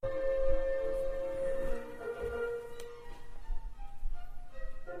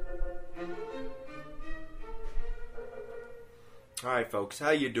Alright folks,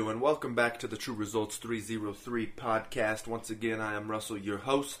 how you doing? Welcome back to the True Results 303 podcast. Once again, I am Russell, your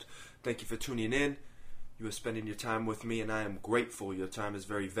host. Thank you for tuning in. You are spending your time with me and I am grateful. Your time is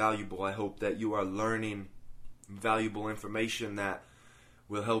very valuable. I hope that you are learning valuable information that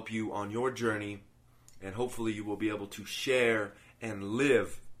will help you on your journey, and hopefully you will be able to share and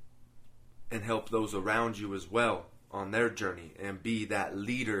live and help those around you as well on their journey and be that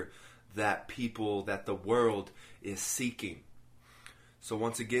leader that people, that the world is seeking. So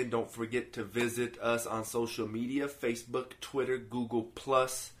once again, don't forget to visit us on social media, Facebook, Twitter, Google+,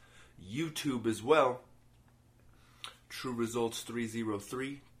 YouTube as well. True Results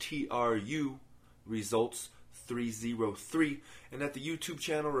 303, TRU Results 303. And at the YouTube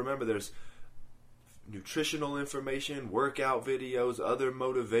channel, remember there's nutritional information, workout videos, other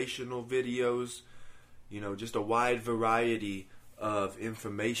motivational videos, just a wide variety of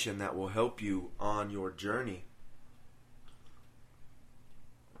information that will help you on your journey.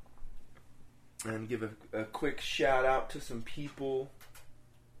 And give a quick shout out to some people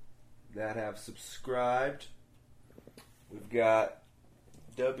that have subscribed. We've got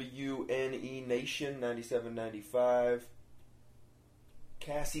WNE Nation 9795,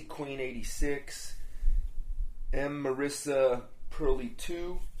 Cassie Queen 86, M Marissa Pearly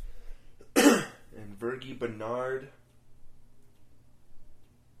 2, and Virgie Bernard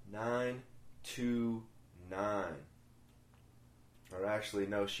 929. Or actually,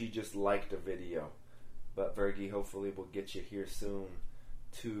 no, she just liked a video. But Virgie hopefully will get you here soon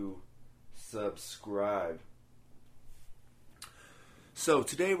to subscribe. So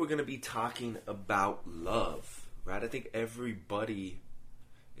today we're going to be talking about love, right? I think everybody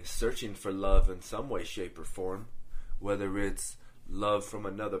is searching for love in some way, shape, or form. Whether it's love from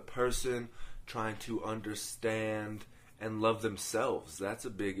another person, trying to understand and love themselves. That's a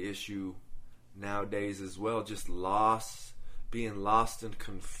big issue nowadays as well. Just being lost and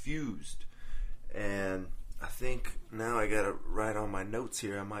confused. And I think now I got to write on my notes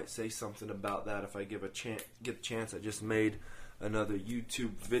here. I might say something about that if I get a chance. I just made another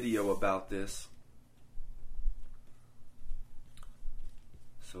YouTube video about this.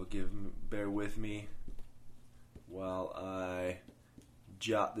 So bear with me while I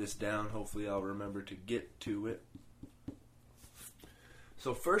jot this down. Hopefully I'll remember to get to it.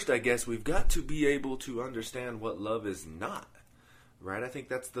 So first, I guess we've got to be able to understand what love is not. Right? I think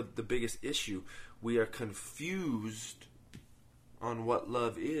that's the biggest issue. We are confused on what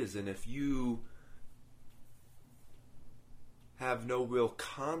love is. And if you have no real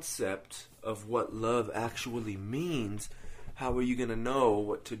concept of what love actually means, how are you going to know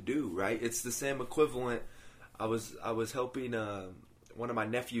what to do, right? It's the same equivalent. I was helping one of my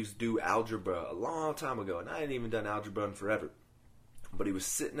nephews do algebra a long time ago. And I hadn't even done algebra in forever. But he was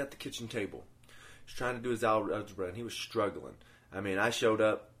sitting at the kitchen table. He was trying to do his algebra and he was struggling. I mean, I showed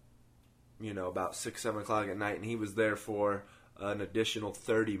up, about 6, 7 o'clock at night, and he was there for an additional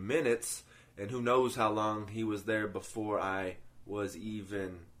 30 minutes, and who knows how long he was there before I was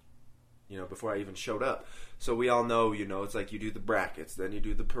even, before I even showed up. So we all know, it's like you do the brackets, then you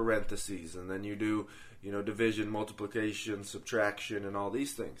do the parentheses, and then you do, division, multiplication, subtraction, and all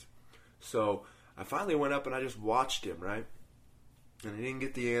these things. So I finally went up and I just watched him, right? And I didn't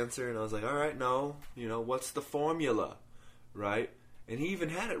get the answer, and I was like, all right, no, what's the formula? Right? And he even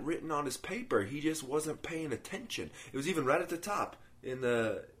had it written on his paper. He just wasn't paying attention. It was even right at the top in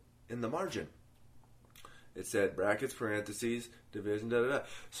the margin. It said brackets, parentheses, division, da-da-da.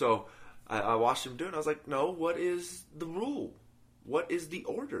 So I watched him do it, and I was like, no, what is the rule? What is the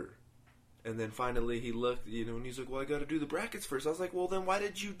order? And then finally he looked, and he's like, well, I got to do the brackets first. I was like, well, then why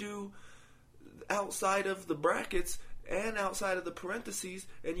did you do outside of the brackets and outside of the parentheses,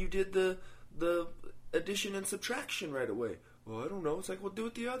 and you did the addition and subtraction right away? Well, I don't know. It's like, well, do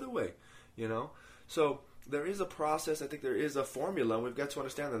it the other way, So there is a process. I think there is a formula, and we've got to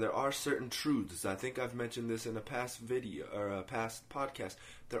understand that there are certain truths. I think I've mentioned this in a past video or a past podcast.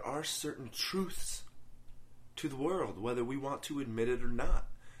 There are certain truths to the world, whether we want to admit it or not.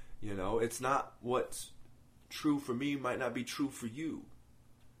 It's not what's true for me might not be true for you.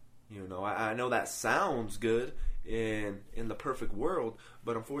 I know that sounds good in the perfect world,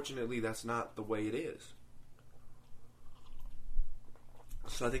 but unfortunately that's not the way it is.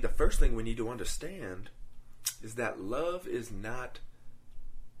 So I think the first thing we need to understand is that love is not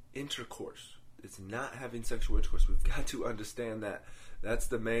intercourse. It's not having sexual intercourse. We've got to understand that. That's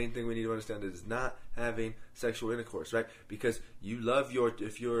the main thing we need to understand. It is not having sexual intercourse, right? Because you love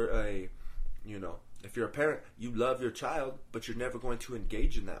if you're a parent, you love your child, but you're never going to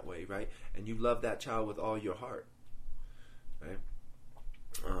engage in that way, right? And you love that child with all your heart, right?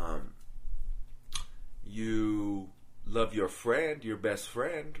 You love your friend, your best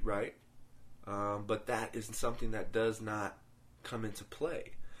friend, right? But that is something that does not come into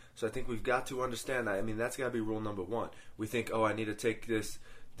play. So I think we've got to understand that. I mean, that's got to be rule number one. We think, oh, I need to take this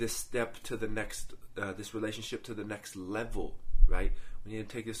step to the next, this relationship to the next level, right? We need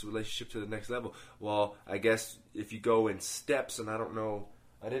to take this relationship to the next level. Well, I guess if you go in steps, and I don't know,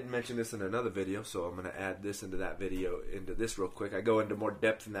 I didn't mention this in another video, so I'm going to add this into that video, into this real quick. I go into more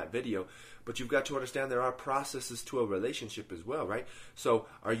depth in that video, but you've got to understand there are processes to a relationship as well, right? So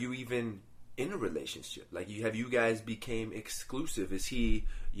are you even in a relationship? Like, have you guys became exclusive? Is he,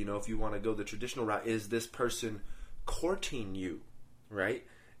 if you want to go the traditional route, is this person courting you, right?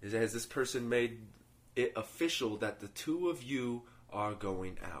 Has this person made it official that the two of you are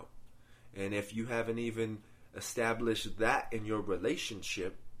going out? And if you haven't even established that in your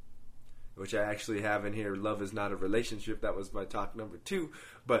relationship, which I actually have in here, love is not a relationship, that was my talk number 2,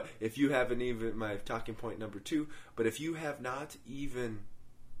 but if you haven't even, my talking point number 2, but if you have not even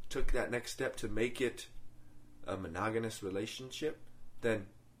took that next step to make it a monogamous relationship, then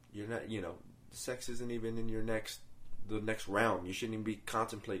you're not, sex isn't even in the next round. You shouldn't even be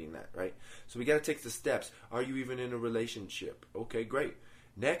contemplating that, right? So we got to take the steps. Are you even in a relationship? Okay, great.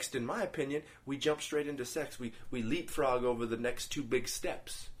 Next, in my opinion, we jump straight into sex. We leapfrog over the next 2 big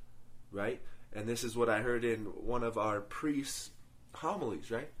steps, right? And this is what I heard in one of our priest's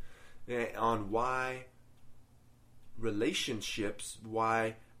homilies, right? On why relationships,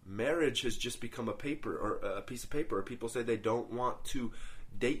 why marriage has just become a paper or a piece of paper. Or people say they don't want to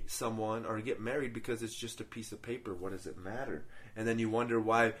date someone or get married because it's just a piece of paper. What does it matter? And then you wonder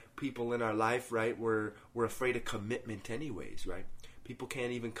why people in our life, right, we're afraid of commitment anyways, right? People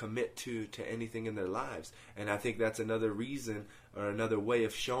can't even commit to anything in their lives. And I think that's another reason or another way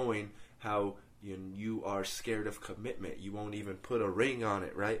of showing how you are scared of commitment. You won't even put a ring on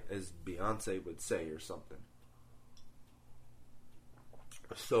it, right? As Beyonce would say or something.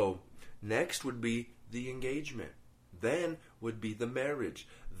 So next would be the engagement. Then would be the marriage.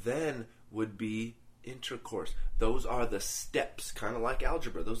 Then would be intercourse. Those are the steps, kind of like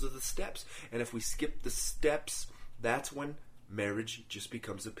algebra. Those are the steps. And if we skip the steps, that's when marriage just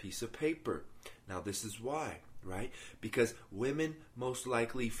becomes a piece of paper. Now this is why, right? Because women most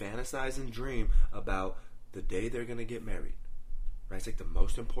likely fantasize and dream about the day they're going to get married. Right? It's like the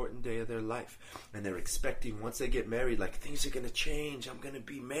most important day of their life. And they're expecting once they get married, like, things are going to change. I'm going to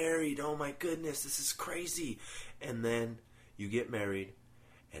be married. Oh my goodness, this is crazy. And then you get married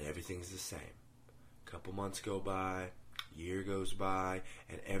and everything's the same. A couple months go by, year goes by,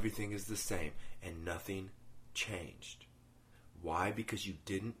 and everything is the same. And nothing changed. Why? Because you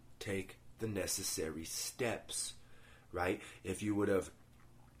didn't take the necessary steps. Right? If you would have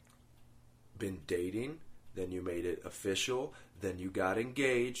been dating, then you made it official, then you got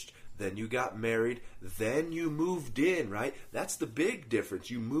engaged, then you got married, then you moved in, right? That's the big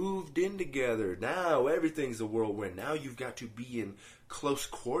difference. You moved in together. Now everything's a whirlwind. Now you've got to be in close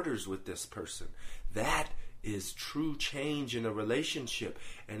quarters with this person. That is true change in a relationship.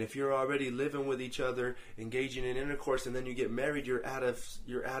 And if you're already living with each other, engaging in intercourse, and then you get married, you're out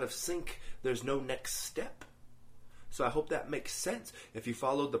of sync. There's no next step. So I hope that makes sense. If you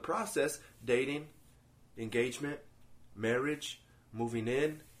followed the process, dating, engagement, marriage, moving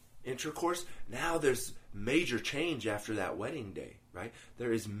in, intercourse, now there's major change after that wedding day, right?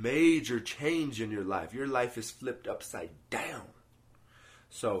 There is major change in your life. Your life is flipped upside down.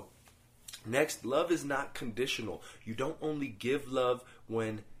 So, next, love is not conditional. You don't only give love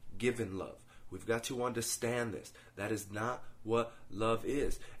when given love. We've got to understand this. That is not what love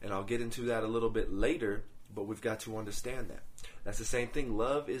is. And I'll get into that a little bit later, but we've got to understand that. That's the same thing.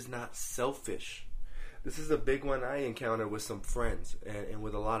 Love is not selfish. This is a big one I encounter with some friends and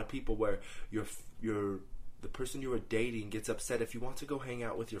with a lot of people, where the person you are dating gets upset if you want to go hang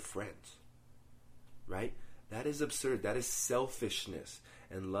out with your friends. Right? That is absurd. That is selfishness.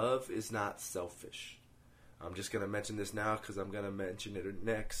 And love is not selfish. I'm just going to mention this now because I'm going to mention it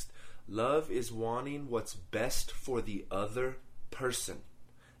next. Love is wanting what's best for the other person.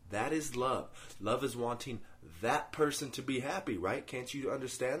 That is love. Love is wanting that person to be happy, right? Can't you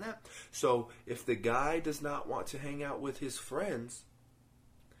understand that? So if the guy does not want to hang out with his friends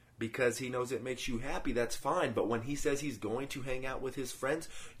because he knows it makes you happy, that's fine. But when he says he's going to hang out with his friends,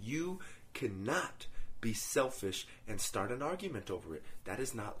 you cannot be selfish and start an argument over it. That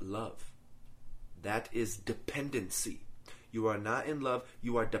is not love. That is dependency. You are not in love.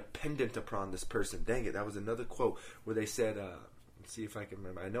 You are dependent upon this person. Dang it, that was another quote where they said, let's see if I can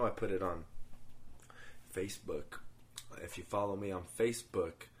remember. I know I put it on Facebook. If you follow me on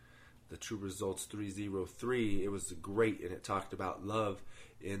Facebook, the True Results 303, it was great, and it talked about love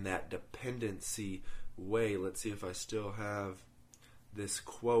in that dependency way. Let's see if I still have this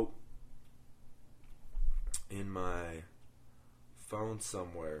quote in my phone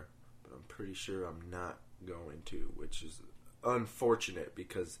somewhere, but I'm pretty sure I'm not going to, which is unfortunate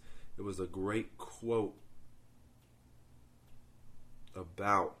because it was a great quote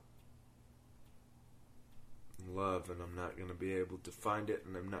about love, and I'm not going to be able to find it,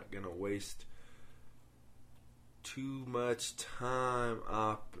 and I'm not going to waste too much time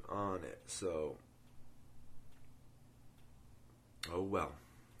up on it. So, oh well,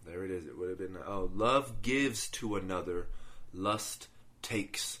 there it is. It would have been, love gives to another, lust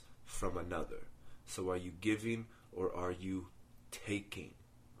takes from another. So are you giving or are you taking?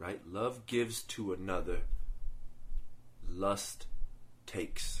 Right? Love gives to another, lust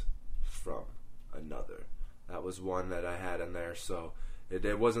takes from another. That was one that I had in there. So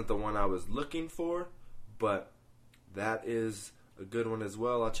it wasn't the one I was looking for, but that is a good one as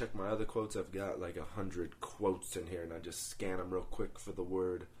well. I'll check my other quotes. I've got like 100 quotes in here, and I just scan them real quick for the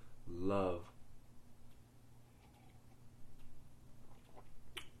word love.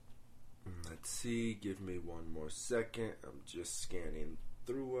 Let's see. Give me one more second. I'm just scanning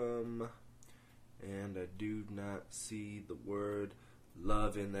through them, and I do not see the word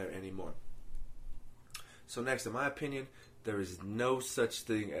love in there anymore. So next, in my opinion, there is no such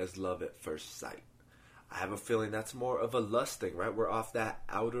thing as love at first sight. I have a feeling that's more of a lust thing, right? We're off that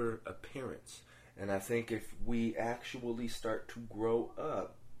outer appearance. And I think if we actually start to grow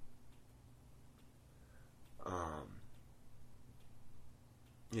up,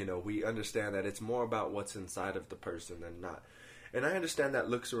 we understand that it's more about what's inside of the person than not. And I understand that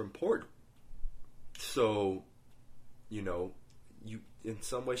looks are important. So, you in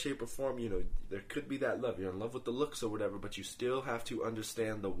some way, shape, or form, there could be that love. You're in love with the looks or whatever, but you still have to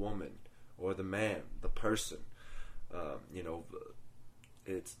understand the woman or the man, the person.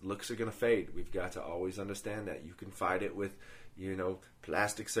 It's looks are going to fade. We've got to always understand that. You can fight it with,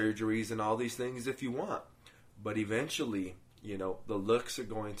 plastic surgeries and all these things if you want. But eventually, the looks are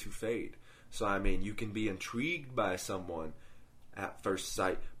going to fade. So, you can be intrigued by someone at first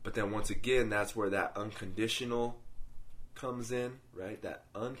sight, but then once again, that's where that unconditional comes in, right? That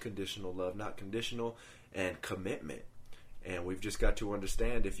unconditional love, not conditional, and commitment. And we've just got to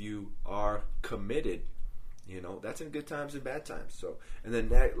understand if you are committed, that's in good times and bad times. So, and then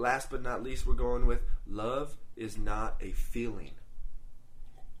last but not least, we're going with love is not a feeling.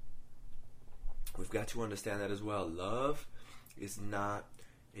 We've got to understand that as well. Love is not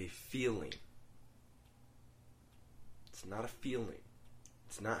a feeling. It's not a feeling.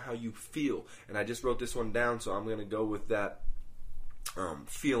 It's not how you feel. And I just wrote this one down, so I'm going to go with that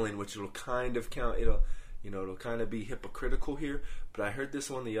feeling, which it'll kind of count. It'll kind of be hypocritical here. But I heard this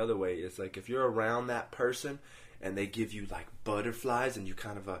one the other way. It's like if you're around that person and they give you like butterflies and you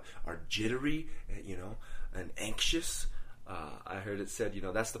kind of are jittery, and anxious. I heard it said,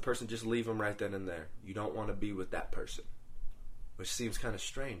 that's the person. Just leave them right then and there. You don't want to be with that person. Which seems kind of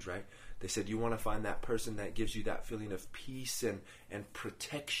strange, right? They said you want to find that person that gives you that feeling of peace and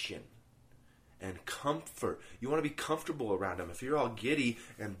protection and comfort. You want to be comfortable around them. If you're all giddy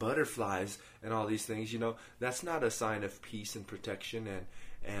and butterflies and all these things, that's not a sign of peace and protection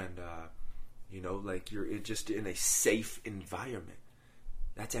and like you're just in a safe environment.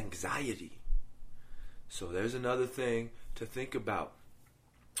 That's anxiety. So there's another thing to think about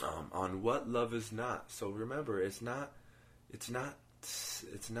on what love is not. So remember, it's not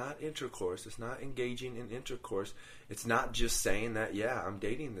intercourse. It's not engaging in intercourse. It's not just saying that, I'm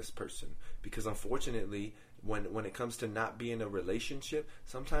dating this person. Because unfortunately, when it comes to not being in a relationship,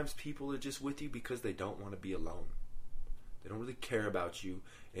 sometimes people are just with you because they don't want to be alone. They don't really care about you.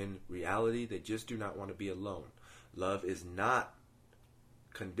 In reality, they just do not want to be alone. Love is not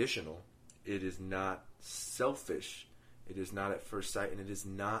conditional. It is not selfish. It is not at first sight, and it is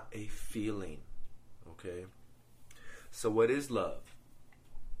not a feeling. Okay? So what is love?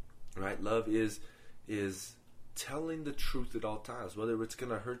 Right? Love is telling the truth at all times, whether it's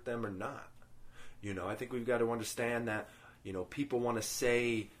going to hurt them or not. I think we've got to understand that, people want to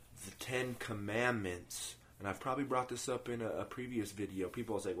say the 10 Commandments, and I've probably brought this up in a previous video.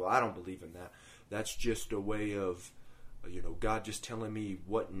 People will say, well, I don't believe in that. That's just a way of, God just telling me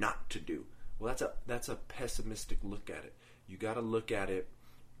what not to do. Well, that's a pessimistic look at it. You got to look at it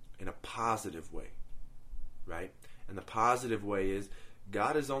in a positive way, right? And the positive way is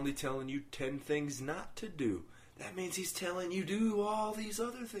God is only telling you 10 things not to do. That means He's telling you do all these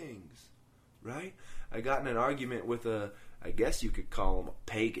other things, right? I got in an argument with I guess you could call him a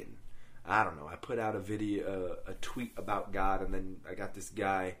pagan. I don't know. I put out a tweet about God, and then I got this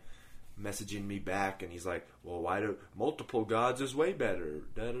guy, messaging me back, and he's like, well, why do multiple gods is way better,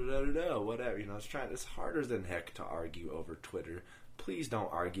 da-da-da-da-da, whatever. It's harder than heck to argue over Twitter. Please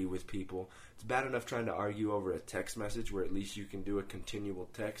don't argue with people. It's bad enough trying to argue over a text message where at least you can do a continual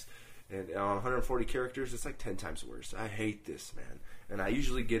text. And on 140 characters, it's like 10 times worse. I hate this, man. And I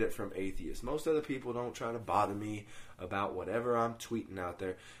usually get it from atheists. Most other people don't try to bother me about whatever I'm tweeting out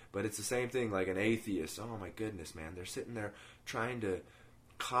there. But it's the same thing, like an atheist. Oh, my goodness, man. They're sitting there trying to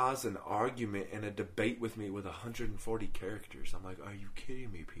cause an argument and a debate with me with 140 characters. I'm like, are you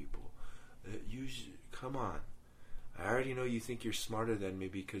kidding me, people? Come on. I already know you think you're smarter than me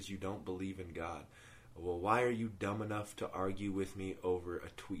because you don't believe in God. Well, why are you dumb enough to argue with me over a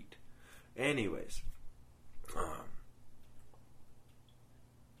tweet? Anyways,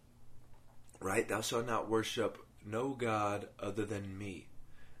 right? Thou shalt not worship no God other than me.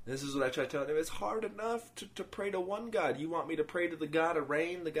 This is what I try to tell them. It's hard enough to pray to one God. You want me to pray to the God of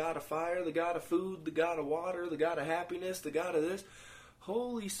rain, the God of fire, the God of food, the God of water, the God of happiness, the God of this?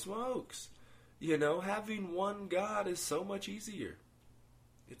 Holy smokes. Having one God is so much easier.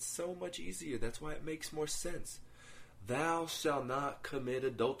 It's so much easier. That's why it makes more sense. Thou shalt not commit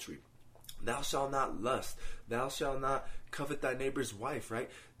adultery. Thou shalt not lust. Thou shalt not covet thy neighbor's wife, right?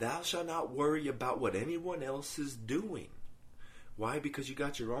 Thou shalt not worry about what anyone else is doing. Why? Because you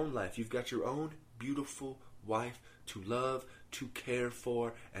got your own life. You've got your own beautiful wife to love, to care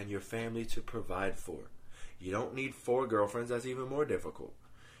for, and your family to provide for. You don't need 4 girlfriends. That's even more difficult.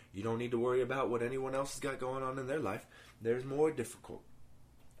 You don't need to worry about what anyone else has got going on in their life. There's more difficult.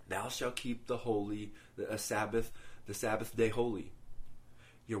 Thou shalt keep the Sabbath day holy.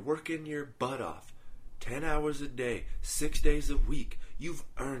 You're working your butt off 10 hours a day, 6 days a week. You've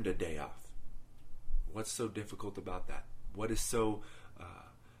earned a day off. What's so difficult about that? What is so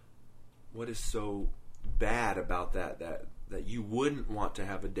bad about that you wouldn't want to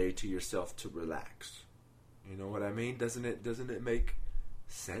have a day to yourself to relax? You know what I mean? Doesn't it make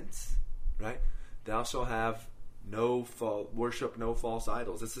sense? Right? Thou shalt have worship no false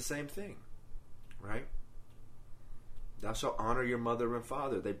idols. It's the same thing, right? Thou shalt honor your mother and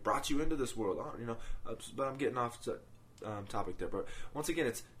father. They brought you into this world, but I'm getting off topic there. But once again,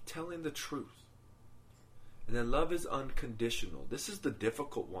 it's telling the truth. And then love is unconditional. This is the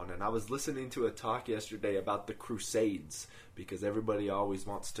difficult one. And I was listening to a talk yesterday about the Crusades, because everybody always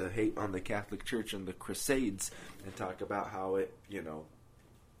wants to hate on the Catholic Church and the Crusades and talk about how it,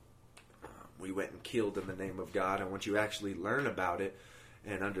 we went and killed in the name of God. And once you actually learn about it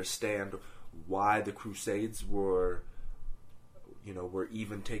and understand why the Crusades were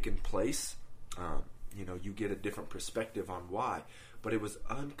even taking place, you get a different perspective on why. But it was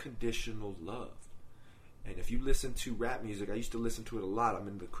unconditional love. And if you listen to rap music, I used to listen to it a lot. I'm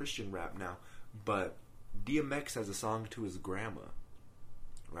into Christian rap now. But DMX has a song to his grandma,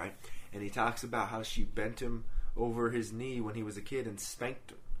 right? And he talks about how she bent him over his knee when he was a kid and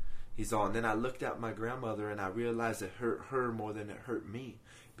spanked him. He's all, and then I looked at my grandmother and I realized it hurt her more than it hurt me,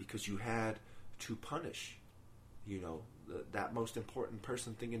 because you had to punish, that most important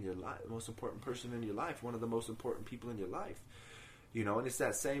person in your life, most important person in your life, one of the most important people in your life, and it's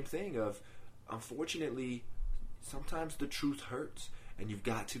that same thing of, unfortunately, sometimes the truth hurts, and you've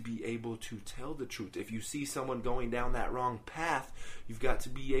got to be able to tell the truth. If you see someone going down that wrong path, you've got to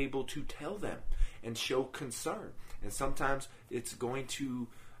be able to tell them and show concern. And sometimes it's going to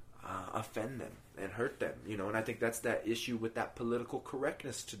offend them and hurt them, and I think that's that issue with that political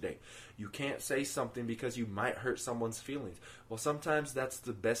correctness today. You can't say something because you might hurt someone's feelings. Well, sometimes that's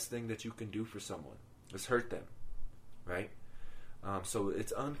the best thing that you can do for someone, is hurt them, right? So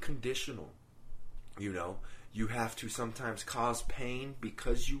it's unconditional. You have to sometimes cause pain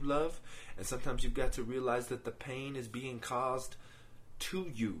because you love, and sometimes you've got to realize that the pain is being caused to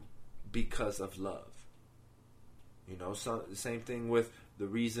you because of love. So the same thing with the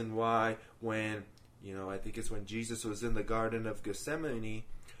reason why when, I think it's when Jesus was in the Garden of Gethsemane,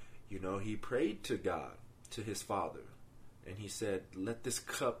 he prayed to God, to his Father, and he said, let this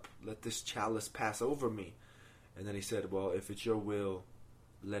cup, let this chalice pass over me. And then he said, well, if it's your will,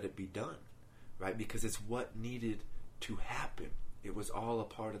 let it be done, right? Because it's what needed to happen. It was all a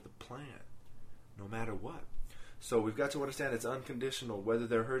part of the plan, no matter what. So we've got to understand it's unconditional, whether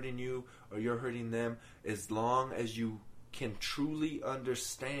they're hurting you or you're hurting them, as long as you can truly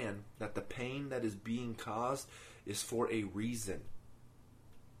understand that the pain that is being caused is for a reason.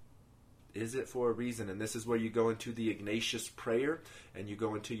 Is it for a reason? And this is where you go into the Ignatius prayer, and you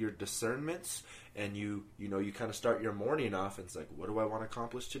go into your discernments, and you kind of start your morning off, and it's like, what do I want to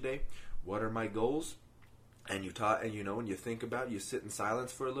accomplish today? What are my goals? And when you think about it, you sit in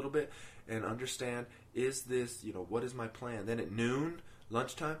silence for a little bit and understand, is this, what is my plan? Then at noon,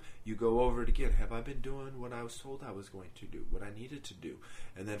 Lunchtime, you go over it again. Have I been doing what I was told I was going to do, what I needed to do?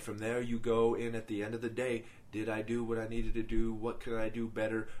 And then from there, you go in at the end of the day. Did I do what I needed to do? What could I do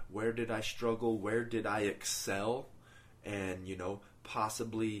better? Where did I struggle? Where did I excel? And,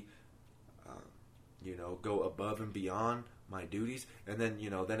 possibly, go above and beyond my duties. And then,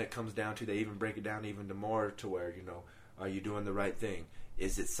 then it comes down to, they even break it down even more to where, are you doing the right thing?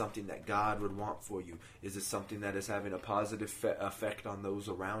 Is it something that God would want for you? Is it something that is having a positive effect on those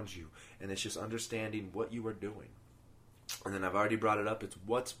around you? And it's just understanding what you are doing. And then I've already brought it up. It's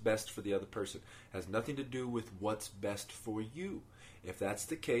what's best for the other person. It has nothing to do with what's best for you. If that's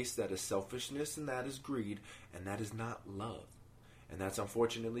the case, that is selfishness and that is greed, and that is not love. And that's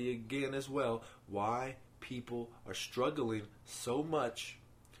unfortunately, again, as well, why people are struggling so much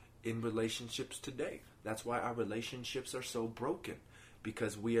in relationships today. That's why our relationships are so broken,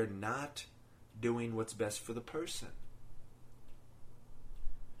 because we are not doing what's best for the person.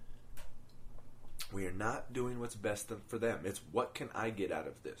 We are not doing what's best for them. It's what can I get out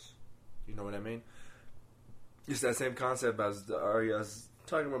of this? You know what I mean? It's that same concept. I was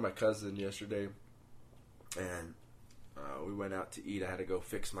talking with my cousin yesterday, and we went out to eat. I had to go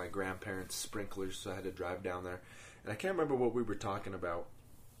fix my grandparents' sprinklers, so I had to drive down there. And I can't remember what we were talking about,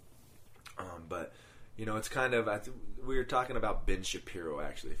 but it's kind of, we were talking about Ben Shapiro,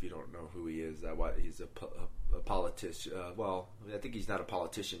 actually, if you don't know who he is. He's a politician. Well, I think he's not a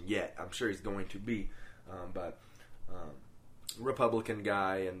politician yet. I'm sure he's going to be. But Republican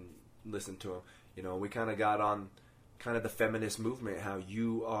guy, and listen to him. We kind of got on kind of the feminist movement, how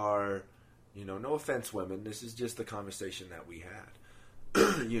you are, no offense, women. This is just the conversation that we had.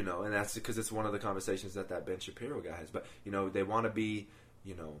 And that's because it's one of the conversations that Ben Shapiro guy has. But, they want to be,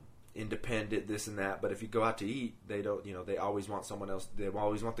 independent, this and that, but if you go out to eat, they don't, they always want someone else, they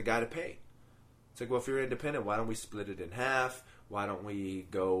always want the guy to pay. It's like, well, if you're independent, why don't we split it in half? Why don't we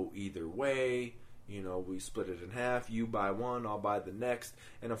go either way? We split it in half, you buy one, I'll buy the next.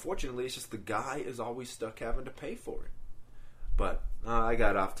 And unfortunately, it's just the guy is always stuck having to pay for it. But I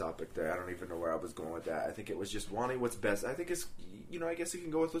got off topic there. I don't even know where I was going with that. I think it was just wanting what's best. I think it's, I guess you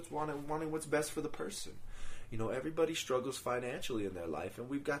can go with wanting what's best for the person. Everybody struggles financially in their life, and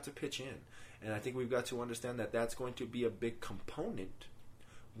we've got to pitch in. And I think we've got to understand that that's going to be a big component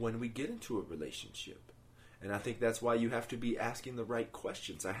when we get into a relationship. And I think that's why you have to be asking the right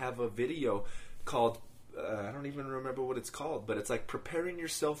questions. I have a video called, I don't even remember what it's called, but it's like preparing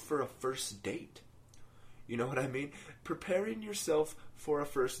yourself for a first date. You know what I mean? Preparing yourself for a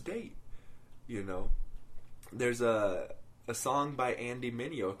first date. There's a song by Andy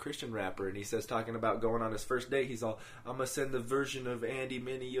Mineo, a Christian rapper, and he says, talking about going on his first date, he's all, I'm going to send the version of Andy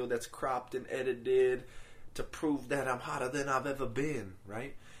Mineo that's cropped and edited to prove that I'm hotter than I've ever been,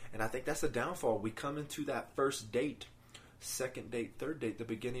 right? And I think that's a downfall. We come into that first date, second date, third date, the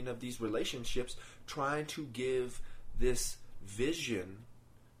beginning of these relationships, trying to give this vision,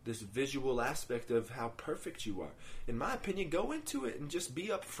 this visual aspect of how perfect you are. In my opinion, go into it and just be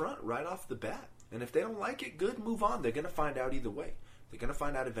upfront right off the bat. And if they don't like it, good, move on. They're going to find out either way. They're going to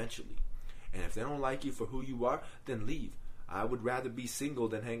find out eventually. And if they don't like you for who you are, then leave. I would rather be single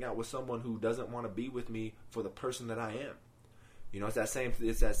than hang out with someone who doesn't want to be with me for the person that I am. It's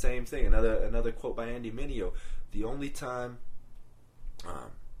that same thing. Another quote by Andy Mineo. The only time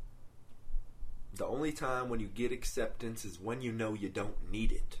when you get acceptance is when you know you don't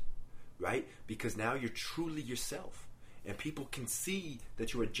need it, right? Because now you're truly yourself. And people can see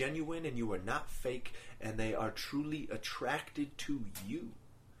that you are genuine and you are not fake, and they are truly attracted to you.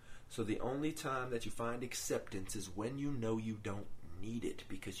 So the only time that you find acceptance is when you know you don't need it,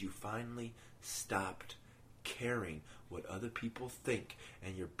 because you finally stopped caring what other people think,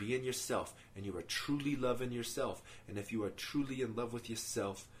 and you're being yourself, and you are truly loving yourself. And if you are truly in love with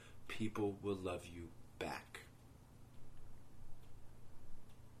yourself, people will love you back.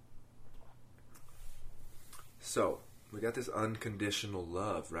 So we got this unconditional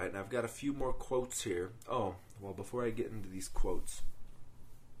love, right? And I've got a few more quotes here. Oh, well, before I get into these quotes,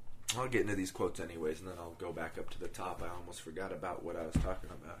 I'll get into these quotes anyways, and then I'll go back up to the top. I almost forgot about what I was talking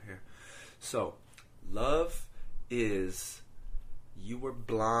about here. So, love is, you were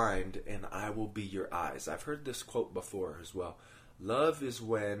blind and I will be your eyes. I've heard this quote before as well. Love is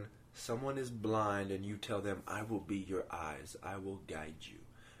when someone is blind and you tell them, I will be your eyes. I will guide you.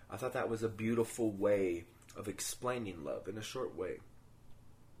 I thought that was a beautiful way of explaining love in a short way.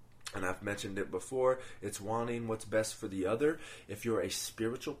 And I've mentioned it before. It's wanting what's best for the other. If you're a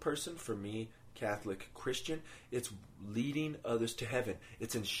spiritual person, for me, Catholic, Christian, it's leading others to heaven.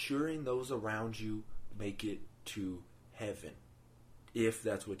 It's ensuring those around you make it to heaven, if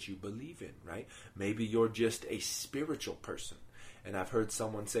that's what you believe in, right? Maybe you're just a spiritual person, And I've heard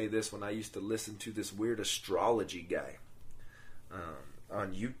someone say this when I used to listen to this weird astrology guy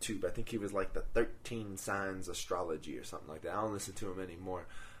on YouTube. I think he was like the 13 Signs Astrology or something like that. I don't listen to him anymore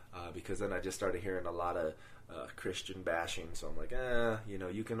because then I just started hearing a lot of Christian bashing. So I'm like,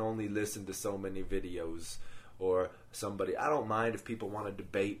 you can only listen to so many videos or somebody. I don't mind if people want to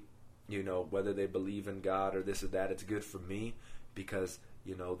debate, whether they believe in God or this or that. It's good for me because,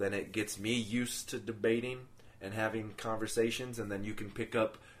 then it gets me used to debating and having conversations, and then you can pick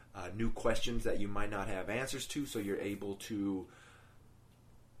up new questions that you might not have answers to, so you're able to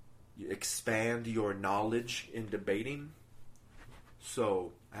expand your knowledge in debating.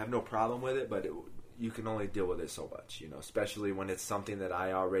 So I have no problem with it, but you can only deal with it so much, especially when it's something that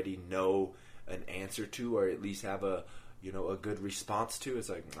I already know an answer to, or at least have a good response to. It's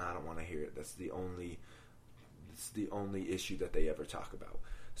like, I don't want to hear it. That's the only issue that they ever talk about.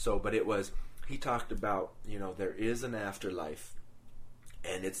 So, but he talked about, there is an afterlife.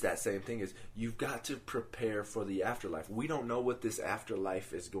 And it's that same thing is you've got to prepare for the afterlife. We don't know what this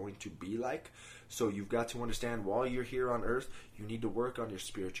afterlife is going to be like. So you've got to understand while you're here on earth, you need to work on your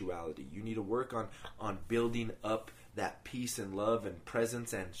spirituality. You need to work on building up that peace and love and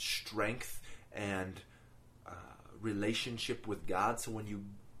presence and strength and relationship with God. So when you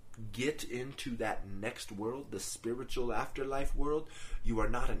get into that next world, the spiritual afterlife world, you are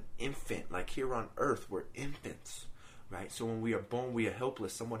not an infant. Like here on earth, we're infants. Right? So when we are born, we are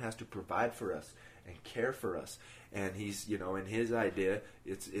helpless. Someone has to provide for us and care for us. And he's, in his idea,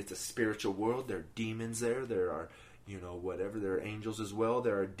 it's a spiritual world. There are demons there. There are, whatever. There are angels as well.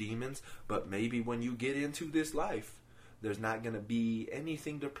 There are demons. But maybe when you get into this life, there's not going to be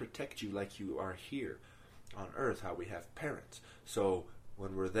anything to protect you like you are here on earth, how we have parents. So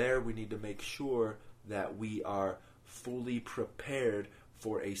when we're there, we need to make sure that we are fully prepared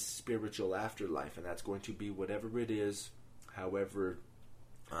for a spiritual afterlife, and that's going to be whatever it is, however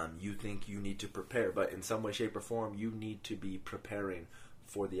you think you need to prepare. But in some way, shape, or form, you need to be preparing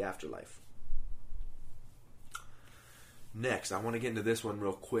for the afterlife. Next, I want to get into this one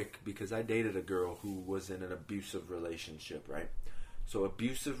real quick because I dated a girl who was in an abusive relationship, right? So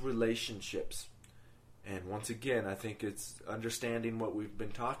abusive relationships, and once again, I think it's understanding what we've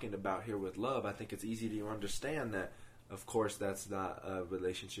been talking about here with love. I think it's easy to understand that of course, that's not a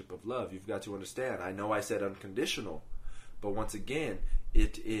relationship of love. You've got to understand. I know I said unconditional, but once again,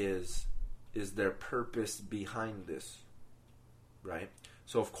 it is there purpose behind this, right?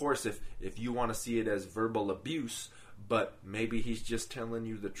 So, of course, if you want to see it as verbal abuse, but maybe he's just telling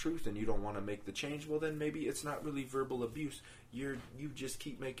you the truth and you don't want to make the change, well, then maybe it's not really verbal abuse. You just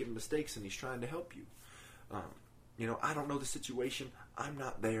keep making mistakes and he's trying to help you. I don't know the situation. I'm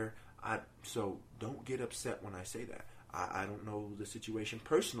not there. So don't get upset when I say that. I don't know the situation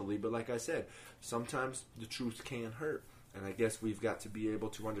personally, but like I said, sometimes the truth can hurt. And I guess we've got to be able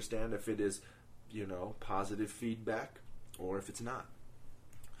to understand if it is, positive feedback or if it's not.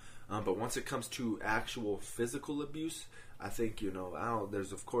 But once it comes to actual physical abuse, I think,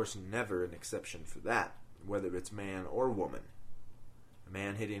 there's of course never an exception for that, whether it's man or woman.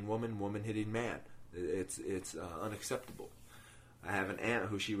 Man hitting woman, woman hitting man. It's unacceptable. I have an aunt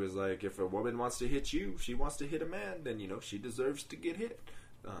who she was like, if a woman wants to hit you, she wants to hit a man, then, she deserves to get hit.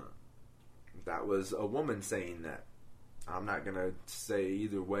 That was a woman saying that. I'm not going to say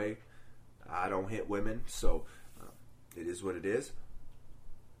either way. I don't hit women, so it is what it is.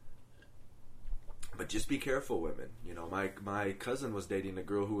 But just be careful, women. My cousin was dating a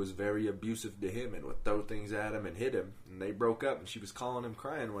girl who was very abusive to him and would throw things at him and hit him. And they broke up, and she was calling him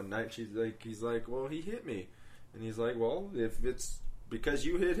crying one night. He's like, well, he hit me. And he's like, well, if it's because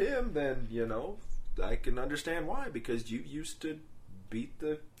you hit him, then, I can understand why. Because you used to beat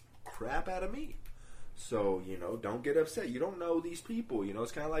the crap out of me. So, don't get upset. You don't know these people.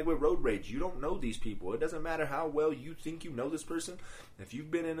 It's kind of like with road rage. You don't know these people. It doesn't matter how well you think you know this person. If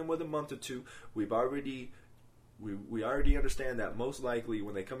you've been in them with a month or two, we already understand that most likely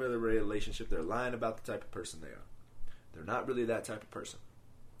when they come into the relationship, they're lying about the type of person they are. They're not really that type of person.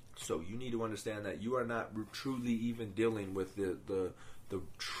 So you need to understand that you are not truly even dealing with the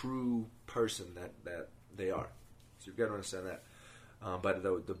true person that they are. So you've got to understand that. But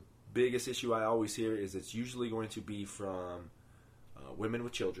the biggest issue I always hear is it's usually going to be from women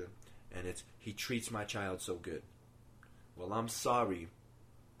with children, and it's, he treats my child so good. Well, I'm sorry.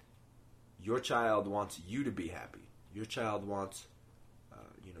 Your child wants you to be happy. Your child wants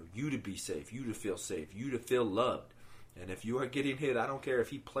you to be safe, you to feel safe, you to feel loved. And if you are getting hit, I don't care if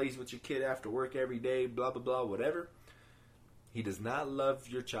he plays with your kid after work every day, blah, blah, blah, whatever. He does not love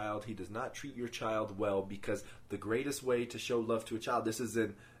your child. He does not treat your child well, because the greatest way to show love to a child, this is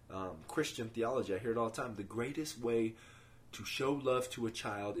in Christian theology, I hear it all the time, the greatest way To show love to a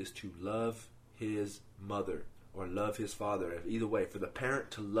child is to love his mother or love his father. Either way, for the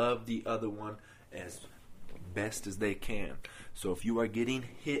parent to love the other one as best as they can. So if you are getting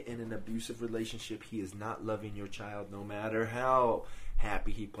hit in an abusive relationship, he is not loving your child, no matter how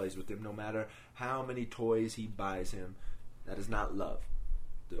happy he plays with him, no matter how many toys he buys him. That is not love.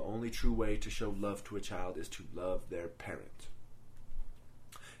 The only true way to show love to a child is to love their parent.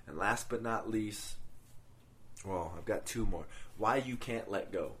 And last but not least, well, I've got two more. Why you can't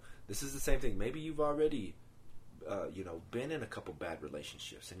let go. This is the same thing. Maybe you've already been in a couple bad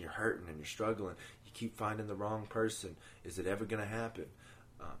relationships and you're hurting and you're struggling. You keep finding the wrong person. Is it ever going to happen?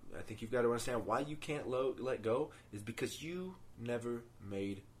 I think you've got to understand why you can't let go is because you never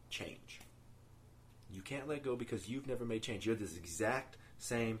made change. You can't let go because you've never made change. You're this exact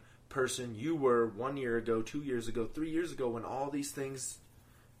same person you were 1 year ago, 2 years ago, 3 years ago when all these things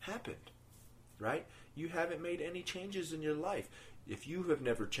happened, right? You haven't made any changes in your life. If you have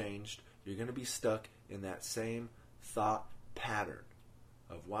never changed, you're going to be stuck in that same thought pattern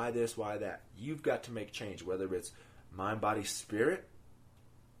of why this, why that. You've got to make change, whether it's mind, body, spirit,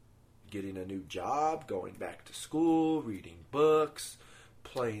 getting a new job, going back to school, reading books,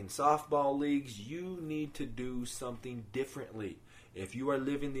 playing softball leagues. You need to do something differently. If you are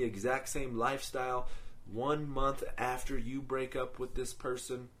living the exact same lifestyle 1 month after you break up with this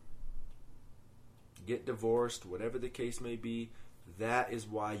person, get divorced, whatever the case may be, that is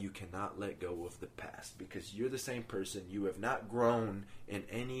why you cannot let go of the past, because you're the same person. You have not grown in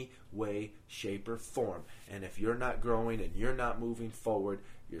any way, shape, or form. And if you're not growing and you're not moving forward,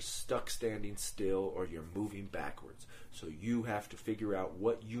 you're stuck standing still or you're moving backwards. So you have to figure out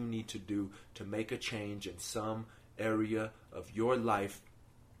what you need to do to make a change in some area of your life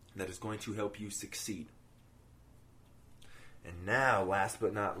that is going to help you succeed. And now, last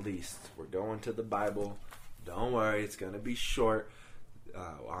but not least, we're going to the Bible. Don't worry, it's going to be short,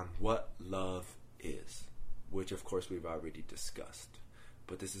 on what love is, which of course we've already discussed.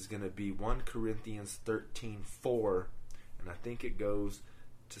 But this is going to be 1 Corinthians 13:4, and I think it goes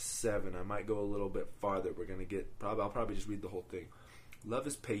to 7. I might go a little bit farther. I'll probably just read the whole thing. Love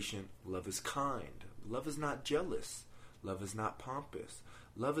is patient. Love is kind. Love is not jealous. Love is not pompous.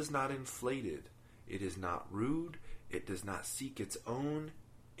 Love is not inflated. It is not rude. It does not seek its own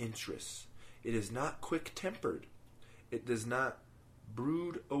interests. It is not quick-tempered. It does not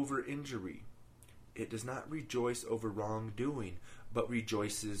brood over injury. It does not rejoice over wrongdoing, but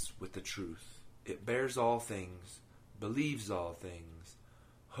rejoices with the truth. It bears all things, believes all things,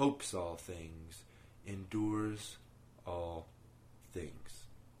 hopes all things, endures all things.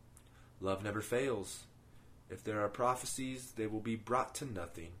 Love never fails. If there are prophecies, they will be brought to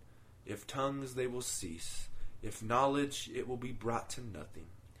nothing. If tongues, they will cease. If knowledge, it will be brought to nothing.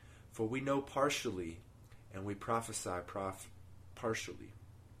 For we know partially, and we prophesy partially.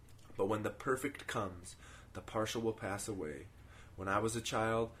 But when the perfect comes, the partial will pass away. When I was a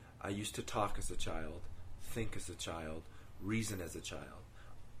child, I used to talk as a child, think as a child, reason as a child.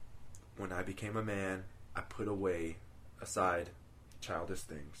 When I became a man, I put aside childish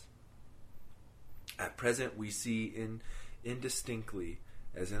things. At present, we see indistinctly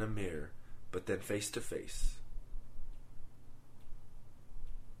as in a mirror, but then face to face.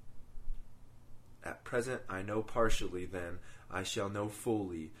 At present I know partially, then I shall know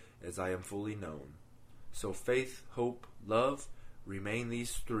fully as I am fully known. So faith, hope, love, remain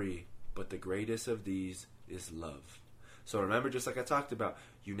these three, but the greatest of these is love. So remember, just like I talked about,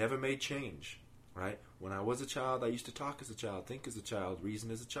 you never made change, right? When I was a child, I used to talk as a child, think as a child,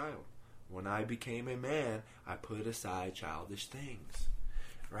 reason as a child. When I became a man, I put aside childish things.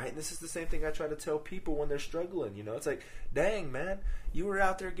 Right? And this is the same thing I try to tell people when they're struggling. It's like, dang, man, you were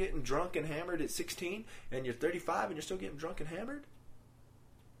out there getting drunk and hammered at 16, and you're 35 and you're still getting drunk and hammered?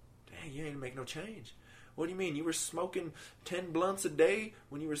 Dang, you ain't make no change. What do you mean? You were smoking 10 blunts a day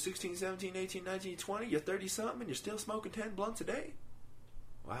when you were 16, 17, 18, 19, 20? You're 30-something and you're still smoking 10 blunts a day?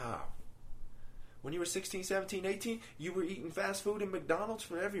 Wow. When you were 16, 17, 18, you were eating fast food and McDonald's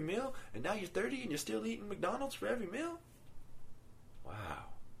for every meal, and now you're 30 and you're still eating McDonald's for every meal? Wow.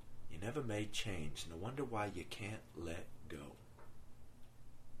 You never made change. No wonder why you can't let go.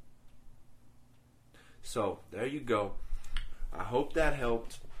 So, there you go. I hope that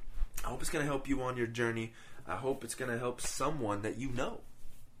helped. I hope it's going to help you on your journey. I hope it's going to help someone that you know.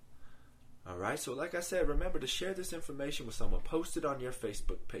 Alright, so like I said, remember to share this information with someone. Post it on your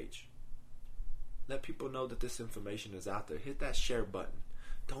Facebook page. Let people know that this information is out there. Hit that share button.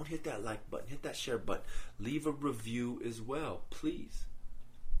 Don't hit that like button. Hit that share button. Leave a review as well, please.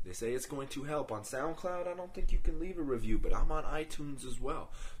 They say it's going to help. On SoundCloud, I don't think you can leave a review, but I'm on iTunes as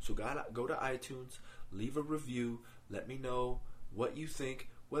well. So go to iTunes, leave a review, Let me know what you think,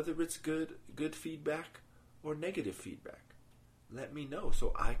 whether it's good feedback or negative feedback. Let me know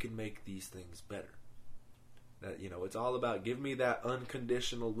so I can make these things better. That, it's all about give me that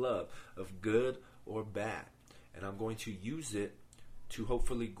unconditional love of good or bad. And I'm going to use it to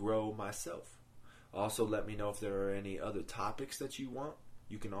hopefully grow myself. Also, let me know if there are any other topics that you want.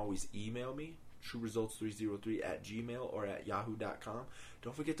 You can always email me, trueresults303@gmail or at yahoo.com.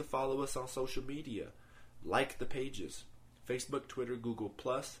 Don't forget to follow us on social media. Like the pages. Facebook, Twitter, Google+,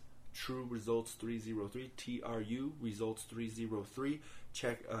 True Results 303, TRU Results 303.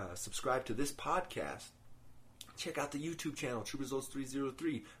 Subscribe to this podcast. Check out the YouTube channel, True Results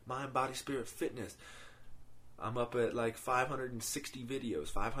 303, Mind, Body, Spirit, Fitness. I'm up at like 560 videos,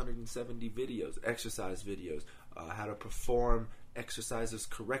 570 videos, exercise videos, how to perform exercises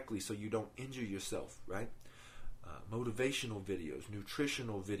correctly so you don't injure yourself, right? Motivational videos,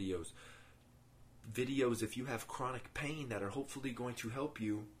 nutritional videos, videos if you have chronic pain that are hopefully going to help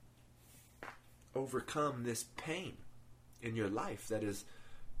you overcome this pain in your life that is,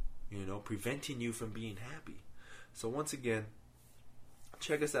 preventing you from being happy. So once again,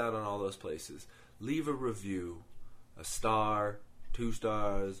 check us out on all those places. Leave a review, a star, 2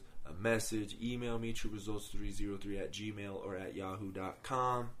 stars, a message. Email me, trueresults303@gmail or at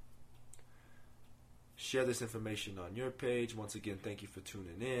yahoo.com. Share this information on your page. Once again, thank you for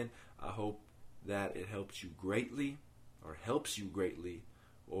tuning in. I hope that it helps you greatly,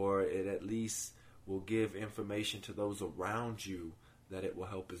 or it at least will give information to those around you that it will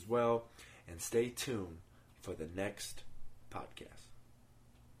help as well. And stay tuned for the next podcast.